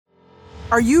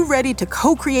Are you ready to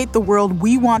co-create the world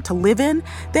we want to live in?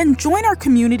 Then join our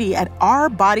community at Our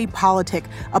Body Politic,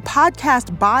 a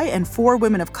podcast by and for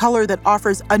women of color that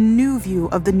offers a new view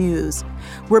of the news.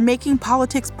 We're making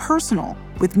politics personal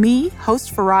with me,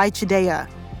 host Farai Chideya.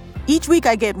 Each week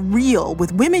I get real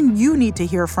with women you need to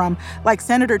hear from, like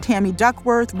Senator Tammy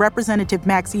Duckworth, Representative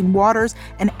Maxine Waters,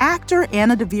 and actor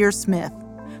Anna Deavere Smith.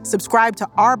 Subscribe to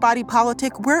Our Body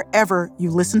Politic wherever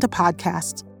you listen to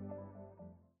podcasts.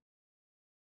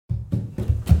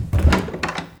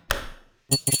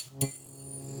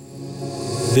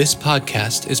 This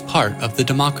podcast is part of the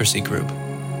Democracy Group.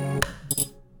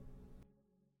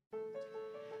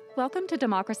 Welcome to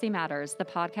Democracy Matters, the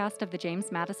podcast of the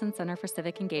James Madison Center for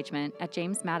Civic Engagement at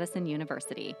James Madison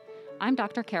University. I'm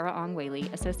Dr. Kara Ong Whaley,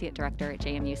 Associate Director at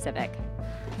JMU Civic.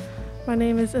 My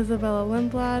name is Isabella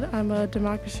Lindblad. I'm a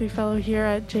Democracy Fellow here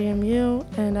at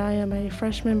JMU, and I am a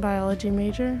freshman biology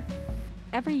major.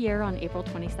 Every year on April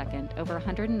 22nd, over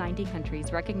 190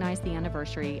 countries recognize the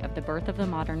anniversary of the birth of the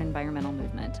modern environmental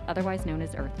movement, otherwise known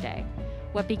as Earth Day.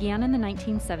 What began in the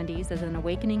 1970s as an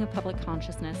awakening of public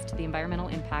consciousness to the environmental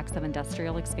impacts of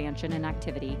industrial expansion and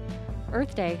activity,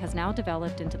 Earth Day has now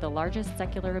developed into the largest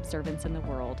secular observance in the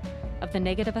world of the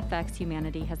negative effects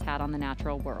humanity has had on the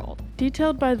natural world.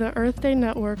 Detailed by the Earth Day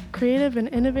Network, creative and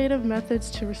innovative methods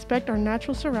to respect our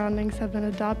natural surroundings have been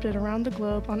adopted around the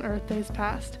globe on Earth Days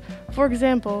past. For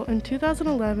example, in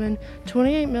 2011,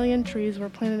 28 million trees were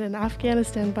planted in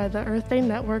Afghanistan by the Earth Day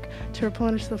Network to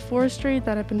replenish the forestry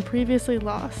that had been previously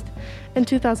lost. In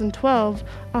 2012,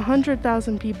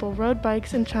 100,000 people rode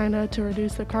bikes in China to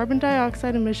reduce the carbon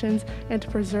dioxide emissions and to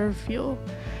preserve fuel.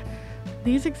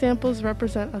 These examples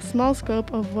represent a small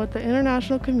scope of what the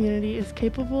international community is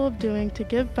capable of doing to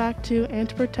give back to and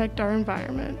to protect our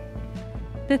environment.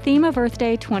 The theme of Earth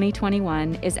Day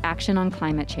 2021 is Action on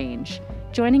Climate Change.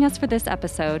 Joining us for this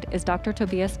episode is Dr.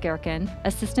 Tobias Gerken,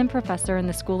 Assistant Professor in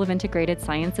the School of Integrated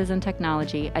Sciences and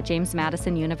Technology at James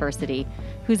Madison University,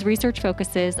 whose research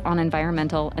focuses on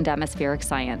environmental and atmospheric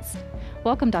science.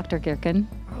 Welcome, Dr. Gerken.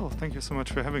 Oh, thank you so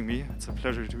much for having me. It's a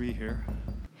pleasure to be here.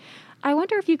 I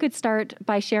wonder if you could start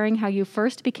by sharing how you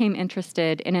first became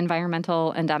interested in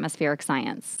environmental and atmospheric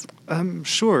science.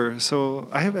 Sure. So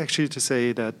I have actually to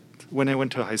say that when I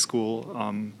went to high school,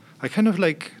 I kind of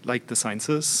like the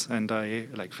sciences, and I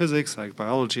like physics, like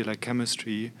biology, like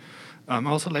chemistry. I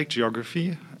also like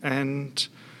geography, and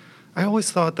I always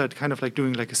thought that kind of like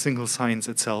doing like a single science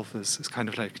itself is kind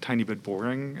of like a tiny bit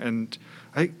boring, and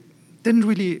I didn't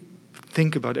really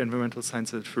think about environmental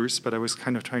science at first, but I was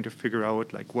kind of trying to figure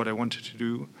out like what I wanted to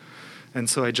do, and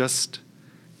so I just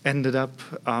ended up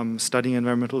studying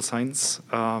environmental science.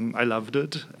 I loved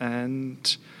it,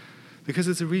 and because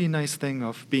it's a really nice thing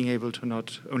of being able to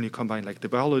not only combine like the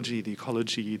biology, the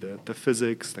ecology, the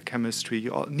physics, the chemistry.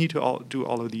 You need to do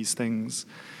all of these things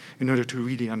in order to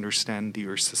really understand the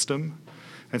Earth system.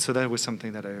 And so that was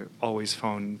something that I always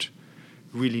found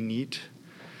really neat,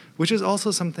 which is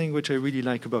also something which I really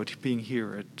like about being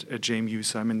here at JMU.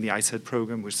 So I'm in the ISET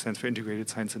program, which stands for Integrated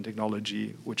Science and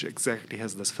Technology, which exactly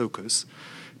has this focus,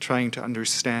 trying to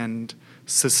understand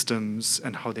systems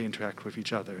and how they interact with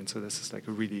each other. And so this is like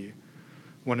a really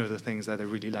one of the things that I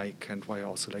really like, and why I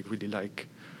also like really like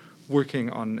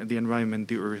working on the environment,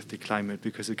 the Earth, the climate,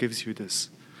 because it gives you this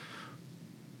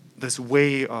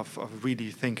way of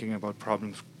really thinking about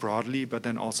problems broadly, but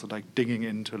then also like digging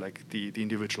into like the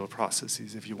individual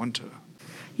processes if you want to.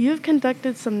 You've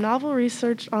conducted some novel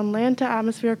research on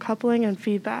land-to-atmosphere coupling and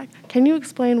feedback. Can you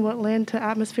explain what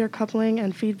land-to-atmosphere coupling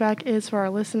and feedback is for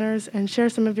our listeners, and share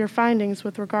some of your findings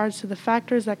with regards to the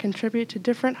factors that contribute to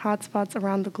different hotspots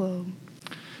around the globe?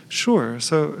 Sure.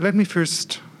 So let me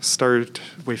first start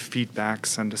with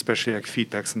feedbacks, and especially like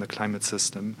feedbacks in the climate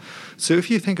system. So if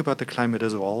you think about the climate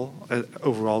as well,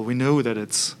 overall, we know that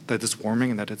it's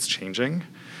warming and that it's changing,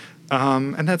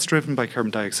 and that's driven by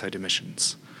carbon dioxide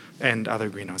emissions and other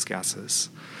greenhouse gases.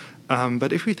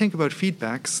 But if we think about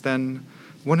feedbacks, then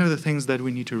one of the things that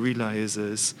we need to realize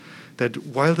is that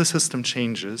while the system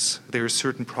changes, there are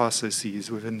certain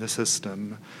processes within the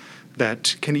system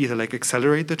that can either like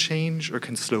accelerate the change or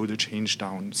can slow the change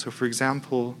down. So for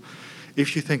example,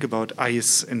 if you think about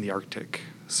ice in the Arctic,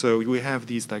 so we have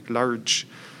these like large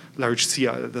sea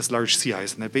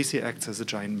ice, and that basically acts as a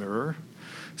giant mirror.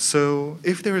 So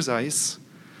if there is ice,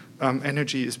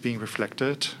 energy is being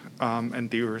reflected, and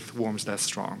the Earth warms less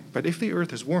strong. But if the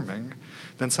Earth is warming,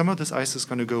 then some of this ice is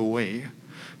going to go away.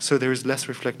 So there is less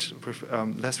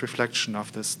reflection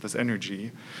of this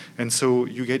energy, and so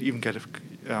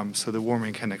so the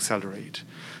warming can accelerate.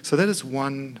 So that is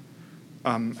one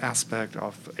aspect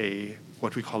of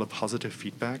what we call a positive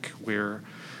feedback, where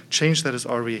change that is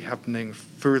already happening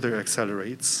further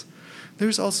accelerates,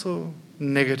 there's also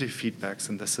negative feedbacks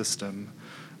in the system.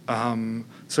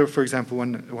 So, for example,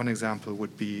 one example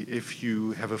would be if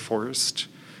you have a forest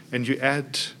and you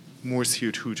add more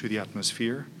CO2 to the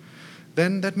atmosphere,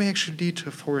 then that may actually lead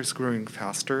to forests growing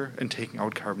faster and taking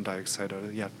out carbon dioxide out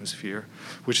of the atmosphere,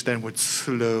 which then would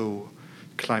slow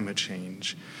climate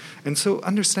change. And so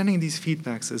understanding these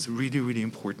feedbacks is really, really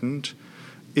important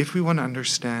if we want to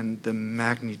understand the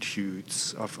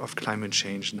magnitudes of climate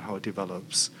change and how it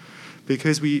develops.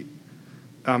 Because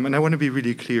and I want to be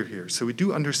really clear here, so we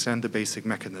do understand the basic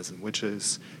mechanism, which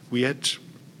is we add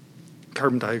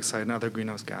carbon dioxide and other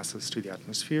greenhouse gases to the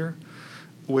atmosphere,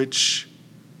 which,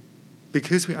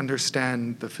 because we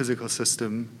understand the physical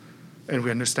system and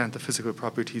we understand the physical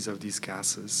properties of these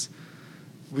gases,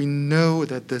 we know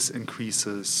that this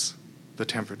increases the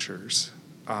temperatures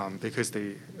because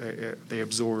they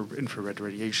absorb infrared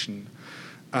radiation.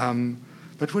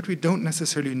 But what we don't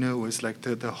necessarily know is like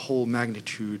the whole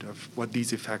magnitude of what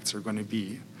these effects are going to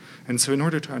be. And so in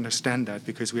order to understand that,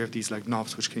 because we have these like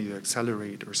knobs which can either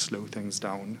accelerate or slow things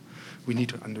down, we need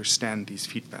to understand these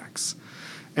feedbacks.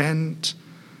 And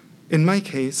in my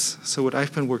case, so what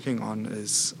I've been working on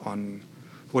is on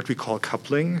what we call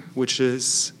coupling, which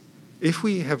is if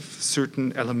we have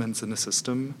certain elements in a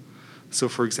system, so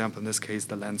for example, in this case,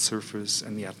 the land surface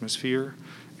and the atmosphere,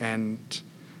 and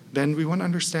then we want to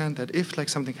understand that if like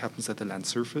something happens at the land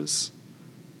surface,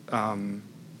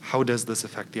 how does this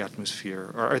affect the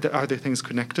atmosphere? Or are there things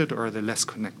connected or are they less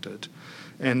connected?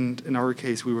 And in our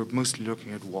case, we were mostly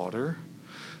looking at water.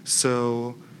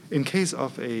 So in case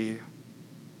of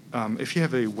if you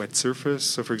have a wet surface,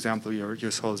 so for example, your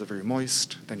soils are very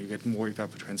moist, then you get more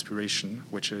evapotranspiration,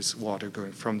 which is water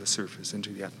going from the surface into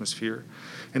the atmosphere.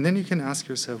 And then you can ask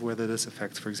yourself whether this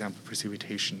affects, for example,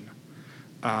 precipitation.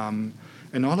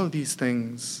 And all of these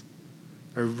things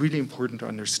are really important to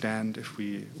understand if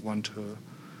we want to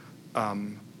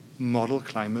model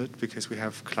climate, because we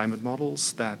have climate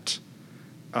models that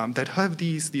have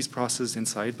these processes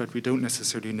inside, but we don't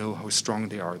necessarily know how strong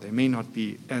they are. They may not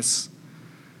be as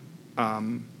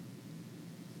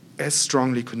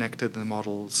strongly connected in the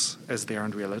models as they are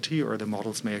in reality, or the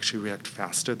models may actually react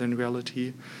faster than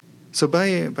reality. So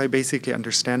by basically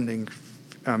understanding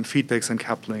feedbacks and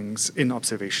couplings in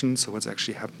observation, so what's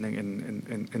actually happening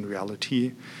in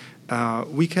reality,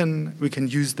 we can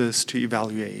use this to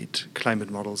evaluate climate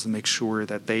models and make sure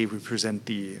that they represent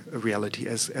the reality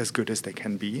as good as they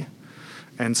can be.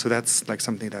 And so that's like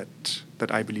something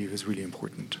that I believe is really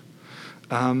important.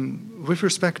 With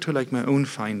respect to like my own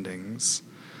findings,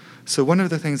 so one of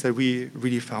the things that we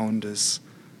really found is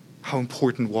how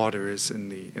important water is in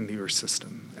the Earth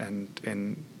system.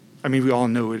 And I mean, we all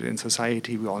know it in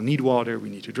society. We all need water. We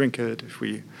need to drink it. If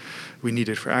we need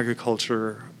it for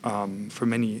agriculture, for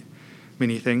many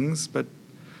things. But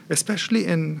especially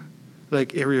in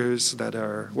like areas that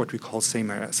are what we call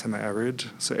semi-arid,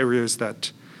 so areas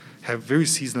that have very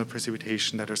seasonal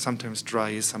precipitation that are sometimes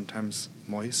dry, sometimes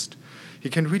moist, you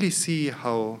can really see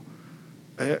how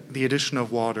the addition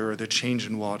of water or the change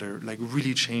in water like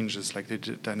really changes like the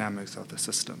dynamics of the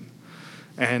system.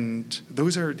 And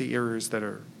those are the areas that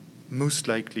are most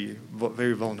likely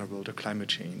very vulnerable to climate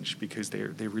change because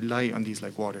they rely on these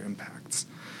like water impacts.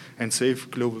 And so if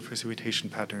global precipitation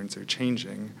patterns are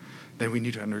changing, then we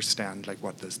need to understand like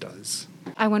what this does.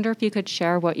 I wonder if you could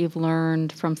share what you've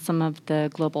learned from some of the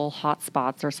global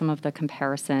hotspots or some of the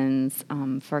comparisons,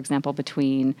 for example,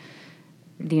 between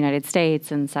the United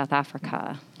States and South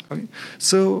Africa. Okay.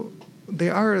 So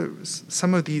there are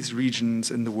some of these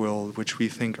regions in the world which we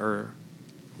think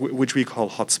which we call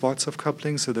hotspots of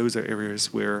coupling. So those are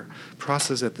areas where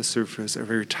processes at the surface are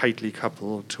very tightly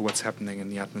coupled to what's happening in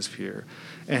the atmosphere.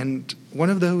 And one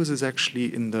of those is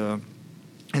actually in the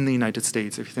United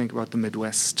States. If you think about the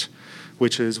Midwest,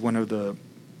 which is one of the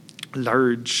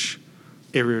large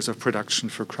areas of production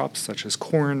for crops such as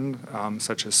corn,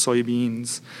 such as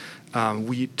soybeans,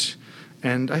 wheat.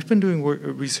 And I've been doing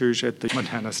research at the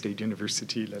Montana State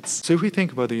University. So if we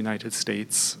think about the United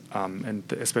States,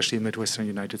 and especially the Midwestern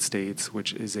United States,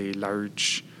 which is a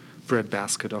large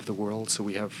breadbasket of the world, so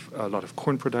we have a lot of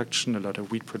corn production, a lot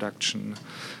of wheat production,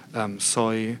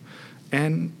 soy,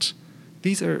 and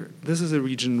this is a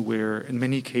region where, in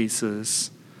many cases,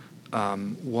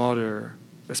 water,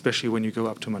 especially when you go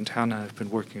up to Montana, I've been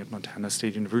working at Montana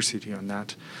State University on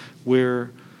that,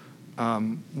 where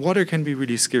water can be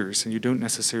really scarce, and you don't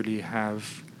necessarily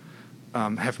have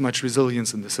much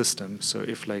resilience in the system. So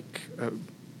if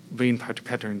rain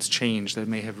patterns change, that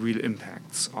may have real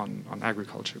impacts on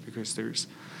agriculture because there's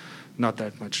not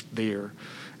that much there.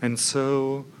 And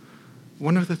so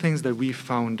one of the things that we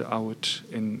found out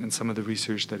in some of the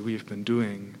research that we've been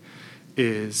doing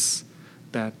is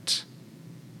that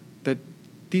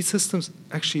these systems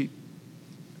actually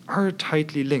are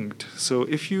tightly linked. So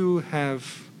if you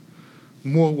have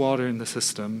more water in the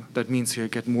system, that means you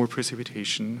get more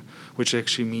precipitation, which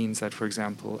actually means that, for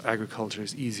example, agriculture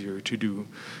is easier to do.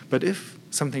 But if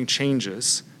something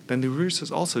changes, then the reverse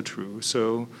is also true.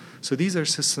 So these are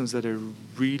systems that are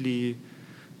really,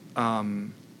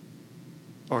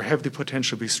 or have the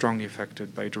potential to be strongly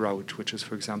affected by drought, which is,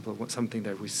 for example, something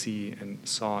that we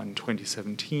saw in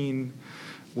 2017,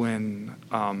 when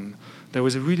there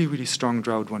was a really, really strong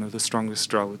drought, one of the strongest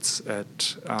droughts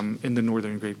in the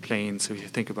northern Great Plains. So if you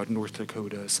think about North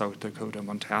Dakota, South Dakota,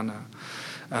 Montana,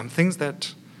 things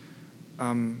that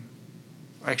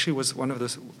actually was one of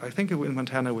the, I think in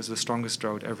Montana was the strongest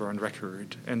drought ever on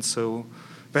record. And so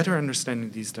better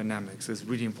understanding these dynamics is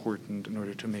really important in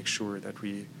order to make sure that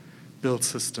we build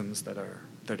systems that are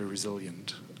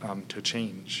resilient to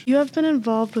change. You have been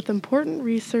involved with important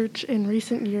research in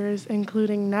recent years,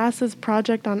 including NASA's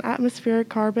Project on Atmospheric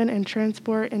Carbon and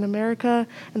Transport in America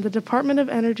and the Department of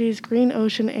Energy's Green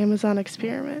Ocean Amazon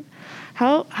Experiment.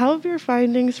 How have your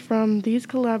findings from these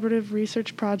collaborative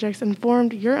research projects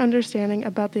informed your understanding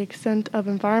about the extent of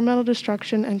environmental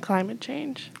destruction and climate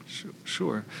change?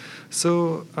 Sure.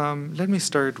 So let me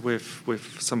start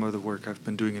with some of the work I've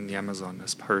been doing in the Amazon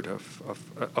as part of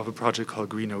a project called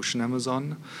Green Ocean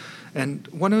Amazon. And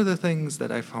one of the things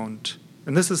that I found,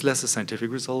 and this is less a scientific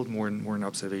result, more an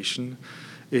observation,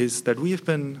 is that we have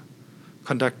been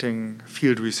conducting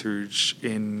field research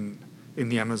in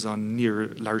the Amazon near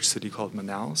a large city called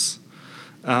Manaus.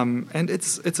 And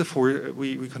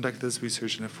we conduct this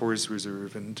research in a forest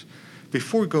reserve. And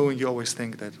before going, you always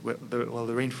think that the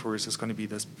rainforest is going to be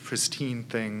this pristine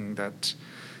thing that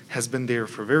has been there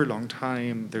for a very long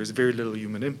time. There's very little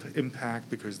human impact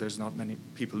because there's not many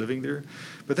people living there.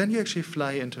 But then you actually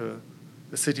fly into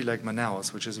a city like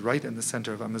Manaus, which is right in the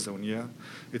center of Amazonia.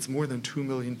 It's more than 2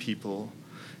 million people.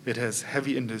 It has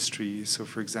heavy industry. So,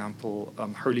 for example,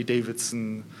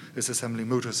 Harley-Davidson is assembling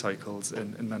motorcycles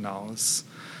in Manaus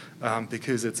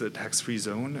because it's a tax-free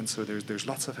zone. And so there's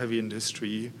lots of heavy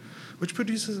industry, which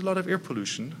produces a lot of air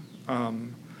pollution,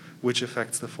 which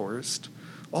affects the forest.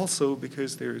 Also,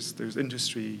 because there's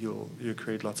industry, you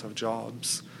create lots of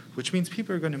jobs, which means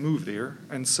people are going to move there.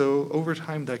 And so over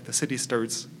time, like the city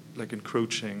starts like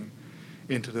encroaching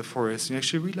into the forest. And you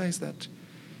actually realize that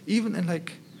even in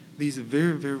like these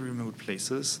very, very remote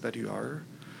places that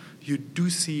you do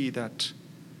see that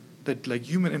like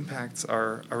human impacts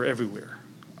are everywhere.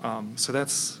 So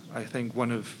that's, I think,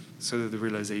 one of sort of the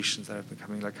realizations that have been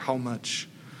coming, like how much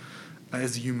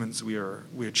as humans we are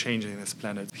changing this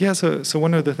planet. Yeah, so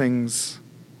one of the things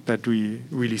that we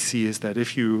really see is that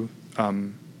if you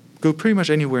go pretty much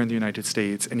anywhere in the United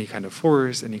States, any kind of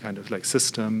forest, any kind of like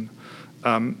system,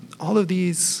 all of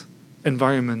these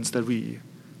environments that we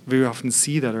very often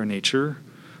see that are nature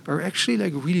are actually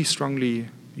like really strongly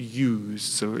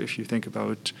used. So if you think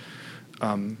about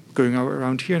going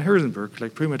around here in Harrisonburg,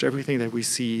 like pretty much everything that we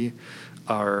see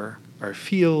are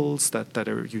fields that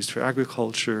are used for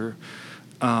agriculture.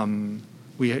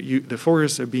 The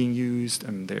forests are being used,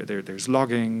 and there's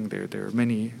logging. There are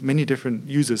many different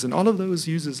uses, and all of those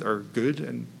uses are good,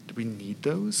 and we need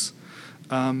those.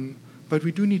 But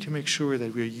we do need to make sure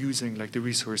that we are using like the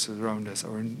resources around us,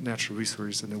 our natural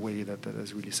resources, in a way that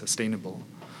is really sustainable.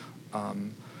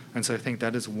 And so I think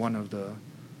that is one of the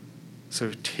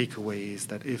sort of takeaways,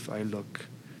 that if I look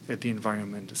at the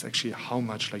environment, is actually how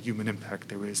much like human impact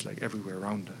there is like everywhere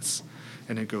around us.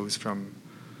 And it goes from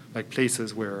like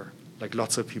places where like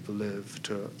lots of people live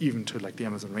to even to like the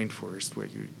Amazon rainforest, where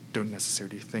you don't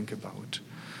necessarily think about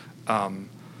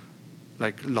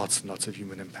like lots and lots of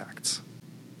human impacts.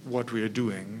 What we are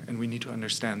doing, and we need to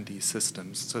understand these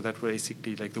systems so that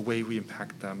basically like the way we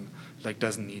impact them like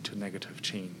doesn't need to negative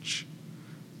change.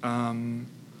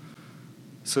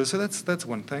 So that's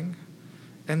one thing.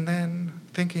 And then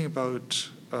thinking about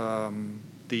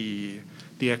the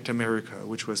Act America,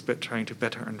 which was trying to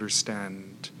better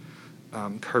understand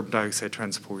carbon dioxide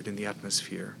transport in the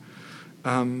atmosphere.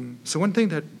 So one thing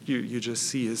that you just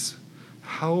see is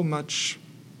how much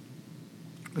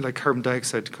like carbon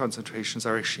dioxide concentrations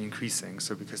are actually increasing.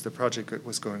 So because the project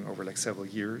was going over like several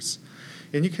years,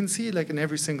 and you can see like in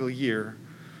every single year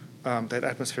that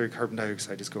atmospheric carbon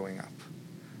dioxide is going up.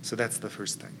 So that's the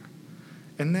first thing.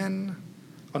 And then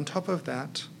on top of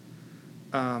that,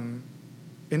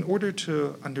 in order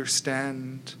to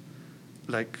understand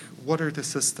like what are the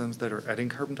systems that are adding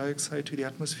carbon dioxide to the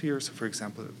atmosphere, so for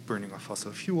example, burning of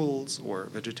fossil fuels or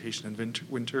vegetation in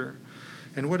winter,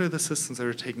 And what are the systems that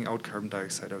are taking out carbon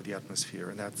dioxide out of the atmosphere?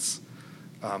 And that's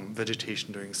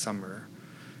vegetation during summer.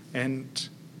 And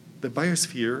the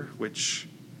biosphere, which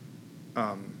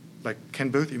can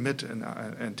both emit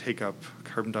and take up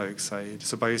carbon dioxide.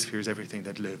 So biosphere is everything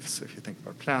that lives. If you think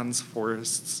about plants,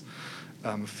 forests,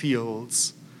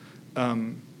 fields,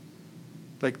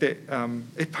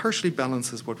 it partially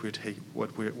balances what we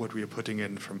are putting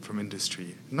in from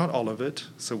industry. Not all of it.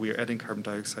 So we are adding carbon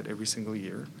dioxide every single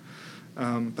year,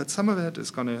 but some of it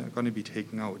is going to be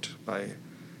taken out by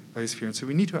biosphere. And so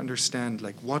we need to understand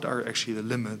what are actually the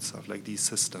limits of these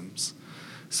systems.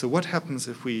 So what happens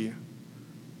if we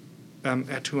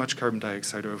add too much carbon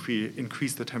dioxide, or if we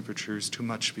increase the temperatures too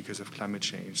much because of climate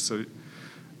change? So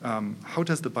how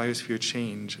does the biosphere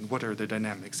change, and what are the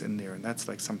dynamics in there? And that's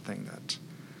something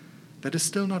that is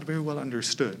still not very well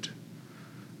understood.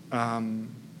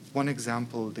 One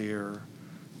example there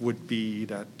would be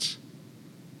that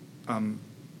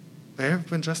there have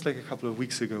been, just a couple of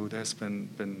weeks ago, there's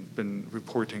been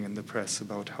reporting in the press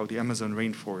about how the Amazon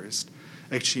rainforest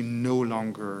actually no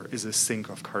longer is a sink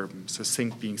of carbon. So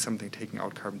sink being something taking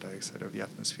out carbon dioxide of the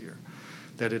atmosphere,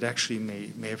 that it actually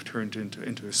may have turned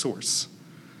into a source.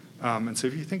 And so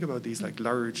if you think about these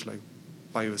large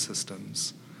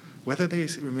biosystems, whether they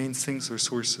remain sinks or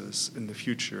sources in the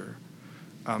future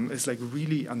is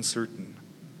really uncertain.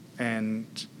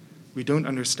 And we don't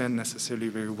understand necessarily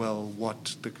very well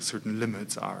what the certain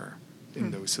limits are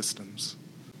in those systems.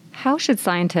 How should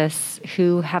scientists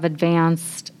who have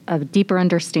advanced a deeper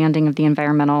understanding of the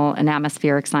environmental and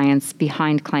atmospheric science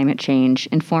behind climate change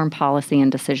inform policy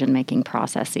and decision-making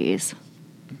processes?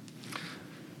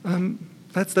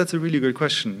 That's a really good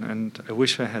question, and I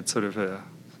wish I had sort of a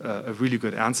really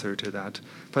good answer to that.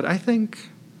 But I think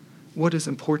what is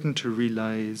important to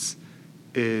realize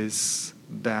is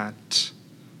that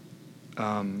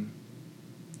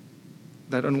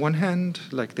that on one hand,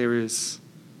 there's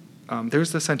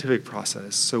the scientific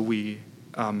process. So we,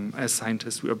 as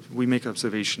scientists, we make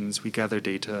observations, we gather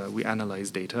data, we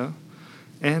analyze data,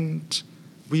 and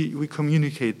we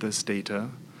communicate this data.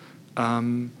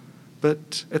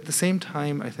 But at the same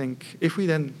time, I think if we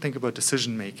then think about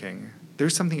decision making,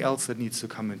 there's something else that needs to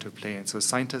come into play. And so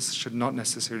scientists should not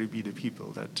necessarily be the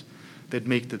people that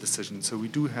make the decision. So we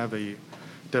do have a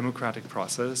democratic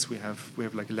process. We have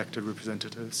elected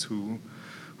representatives who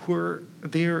are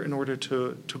there in order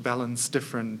to balance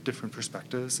different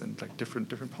perspectives and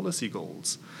different policy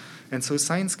goals. And so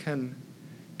science can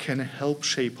help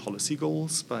shape policy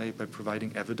goals by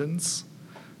providing evidence,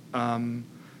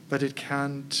 but it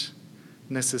can't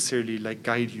necessarily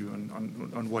guide you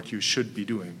on what you should be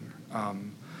doing.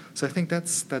 So I think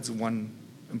that's one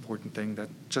important thing, that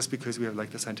just because we have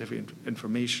the scientific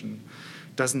information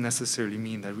doesn't necessarily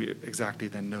mean that we exactly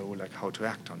then know how to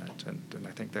act on it. And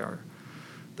I think there are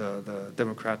the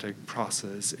democratic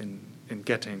process in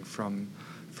getting from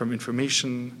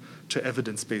information to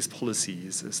evidence-based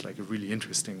policies is a really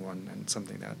interesting one, and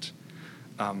something that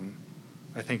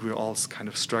I think we're all kind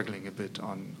of struggling a bit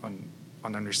on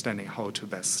understanding how to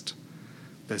best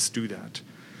do that.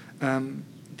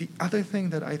 The other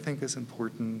thing that I think is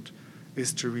important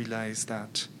is to realize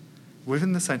that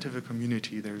within the scientific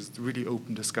community, there's really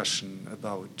open discussion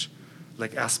about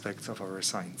aspects of our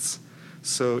science.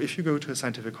 So if you go to a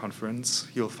scientific conference,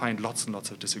 you'll find lots and lots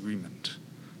of disagreement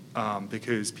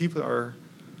because people are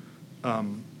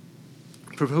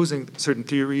proposing certain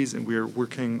theories, and we're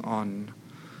working on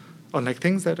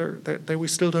things that we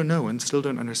still don't know and still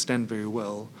don't understand very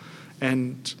well.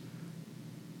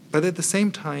 But at the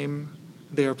same time,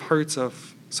 they are parts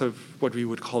of sort of what we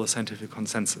would call a scientific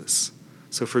consensus.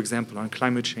 So for example, on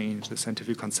climate change, the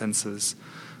scientific consensus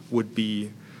would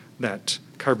be that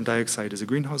carbon dioxide is a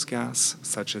greenhouse gas,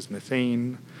 such as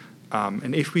methane.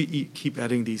 And if we keep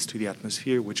adding these to the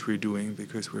atmosphere, which we're doing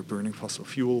because we're burning fossil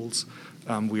fuels,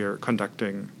 we are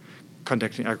conducting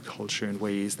agriculture in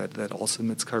ways that also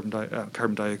emits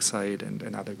carbon dioxide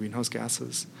and other greenhouse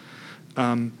gases,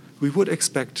 we would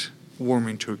expect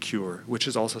warming to occur, which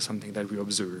is also something that we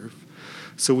observe.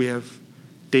 So we have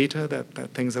data that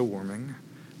things are warming.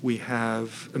 We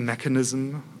have a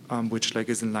mechanism which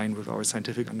is in line with our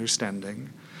scientific understanding.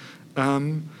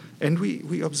 And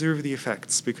we observe the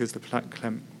effects because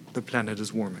the planet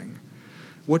is warming.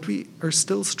 What we are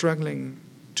still struggling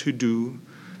to do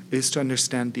is to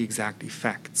understand the exact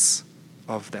effects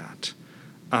of that.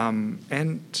 And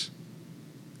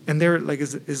there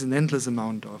is an endless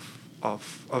amount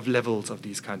of levels of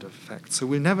these kind of effects. So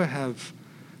we'll never have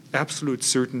absolute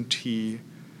certainty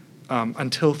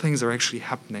until things are actually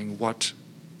happening, what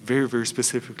very, very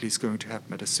specifically is going to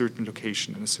happen at a certain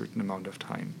location in a certain amount of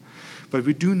time. But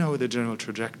we do know the general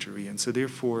trajectory, and so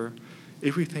therefore,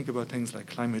 if we think about things like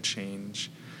climate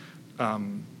change,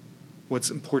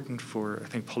 what's important for, I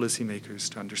think, policymakers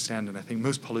to understand, and I think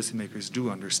most policymakers do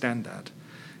understand that,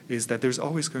 is that there's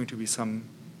always going to be some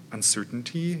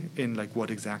uncertainty in like what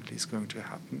exactly is going to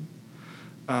happen.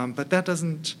 But that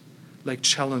doesn't like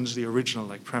challenge the original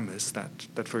like premise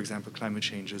that for example climate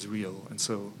change is real, and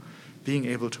so being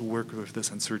able to work with this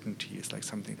uncertainty is like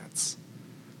something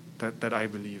that I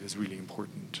believe is really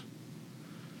important.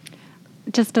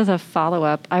 Just as a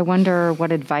follow-up, I wonder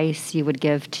what advice you would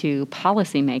give to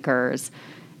policymakers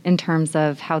in terms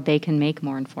of how they can make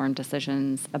more informed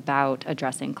decisions about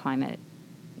addressing climate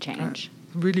change.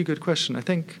 Really good question. I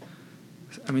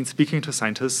mean, speaking to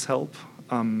scientists help,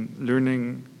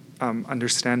 learning,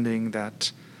 understanding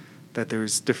that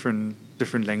there's different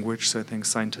language. So I think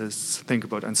scientists think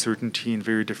about uncertainty in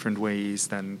very different ways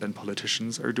than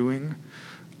politicians are doing,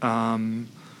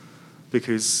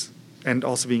 and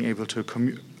also being able to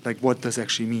like what this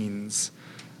actually means.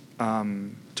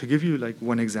 To give you like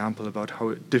one example about how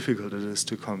difficult it is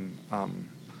to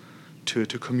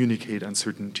communicate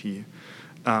uncertainty.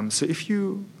 So if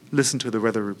you listen to the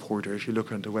weather report, or if you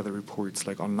look into weather reports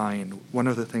like online, one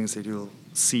of the things that you'll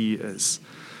see is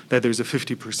that there's a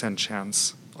 50%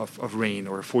 chance of rain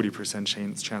or a 40%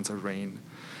 chance of rain.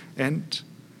 And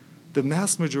the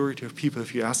vast majority of people,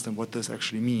 if you ask them what this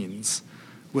actually means,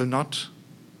 will not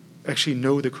actually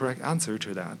know the correct answer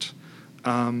to that,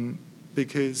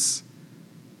 because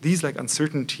these like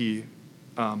uncertainty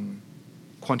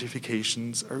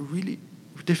quantifications are really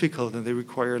difficult, and they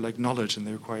require like knowledge and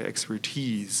they require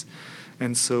expertise.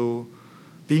 And so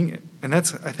and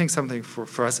that's I think something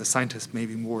for us as scientists,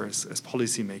 maybe more as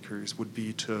policymakers, would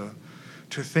be to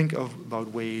think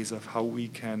about ways of how we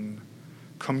can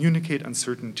communicate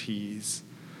uncertainties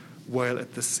while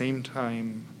at the same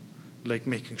time like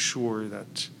making sure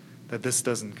that this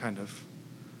doesn't kind of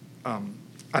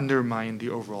undermine the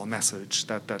overall message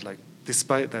that like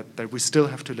despite that we still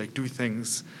have to like do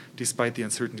things despite the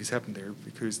uncertainties happen there,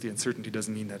 because the uncertainty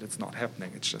doesn't mean that it's not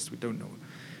happening. It's just we don't know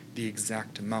the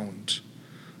exact amount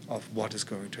of what is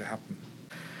going to happen.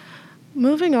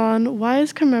 Moving on, why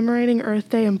is commemorating Earth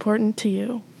Day important to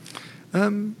you?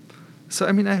 So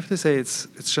I mean, I have to say it's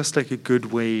just like a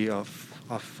good way of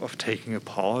taking a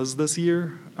pause this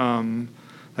year.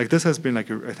 Like this has been like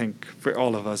I think for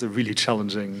all of us a really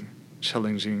challenging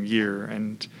year,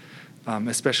 and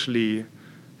especially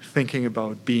thinking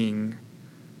about being,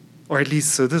 or at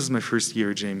least so this is my first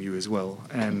year at JMU as well,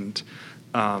 and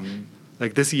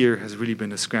like this year has really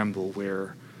been a scramble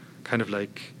where kind of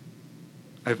like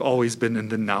I've always been in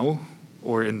the now,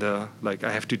 or in the like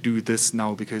I have to do this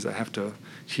now because I have to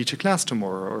teach a class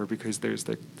tomorrow, or because there's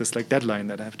like this like deadline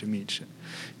that I have to meet,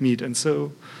 and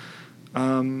so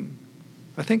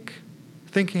I think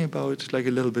thinking about like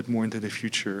a little bit more into the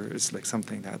future is like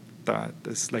something that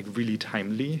is like really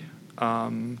timely,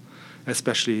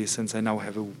 especially since I now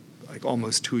have a like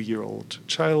almost 2-year-old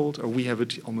child, or we have a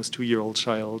almost 2-year-old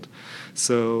child.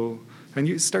 So when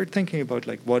you start thinking about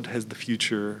like what has the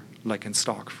future like in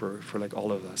stock for like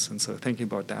all of us, and so thinking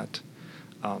about that,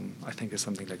 I think is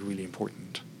something like really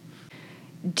important.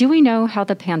 Do we know how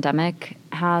the pandemic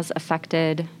has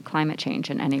affected climate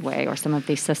change in any way, or some of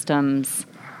these systems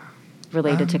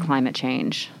related to climate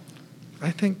change? I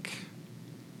think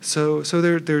so.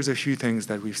 There's a few things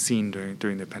that we've seen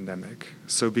during the pandemic.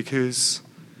 So because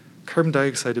carbon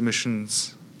dioxide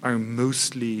emissions are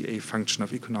mostly a function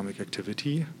of economic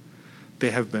activity, they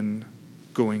have been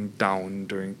going down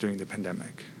during the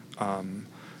pandemic.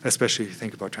 Especially if you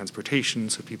think about transportation,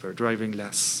 so people are driving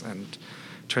less, and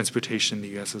transportation in the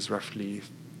US is probably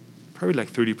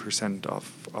like 30%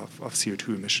 of CO2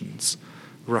 emissions,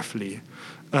 roughly.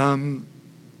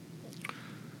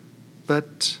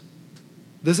 But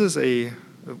this is a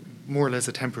more or less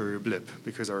a temporary blip,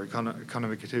 because our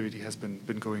economic activity has been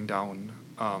going down.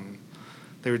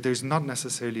 There's not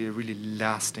necessarily a really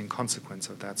lasting consequence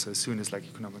of that. So as soon as like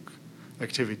economic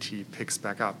activity picks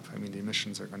back up, I mean the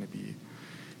emissions are going to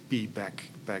be back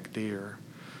there.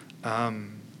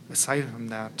 Aside from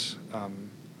that,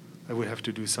 I would have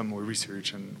to do some more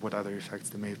research on what other effects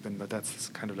there may have been, but that's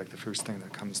kind of like the first thing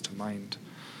that comes to mind.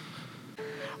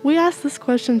 We asked this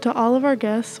question to all of our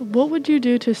guests. What would you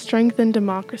do to strengthen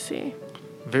democracy?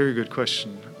 Very good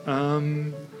question.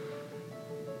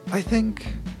 I think,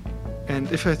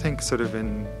 and if I think sort of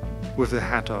with the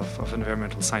hat of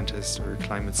environmental scientist or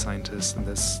climate scientist in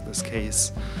this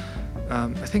case,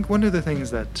 I think one of the things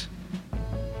that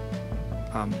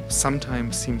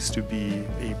sometimes seems to be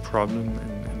a problem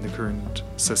in the current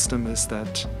system is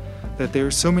that that there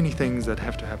are so many things that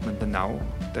have to happen in the now,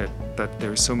 that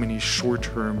there are so many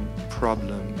short-term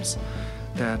problems,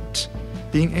 that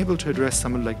being able to address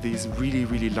some of like these really,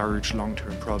 really large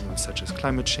long-term problems, such as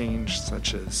climate change,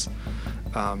 such as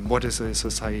what is a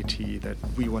society that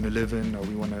we want to live in or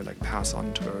we want to like pass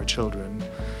on to our children,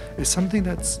 is something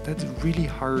that's really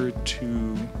hard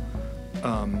to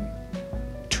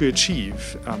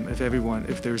achieve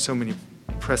if there are so many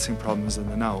pressing problems in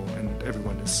the now and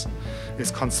everyone is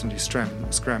constantly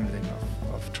scrambling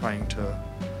of trying to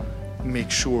make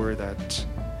sure that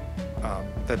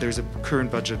there's a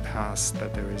current budget passed,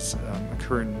 that there is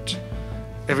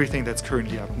everything that's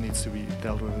currently up needs to be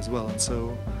dealt with as well. And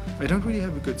so I don't really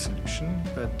have a good solution,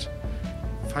 but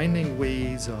finding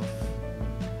ways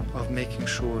of making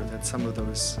sure that some of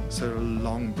those sort of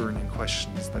long burning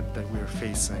questions that we're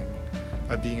facing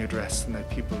are being addressed, and that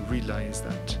people realize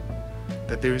that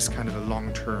there is kind of a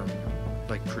long-term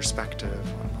like perspective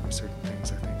on certain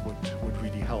things, I think would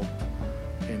really help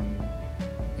in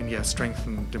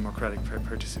strengthen democratic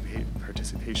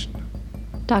participation.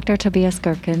 Dr. Tobias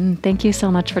Gurkin, thank you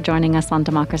so much for joining us on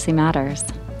Democracy Matters.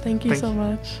 Thank you so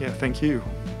much. Yeah, thank you.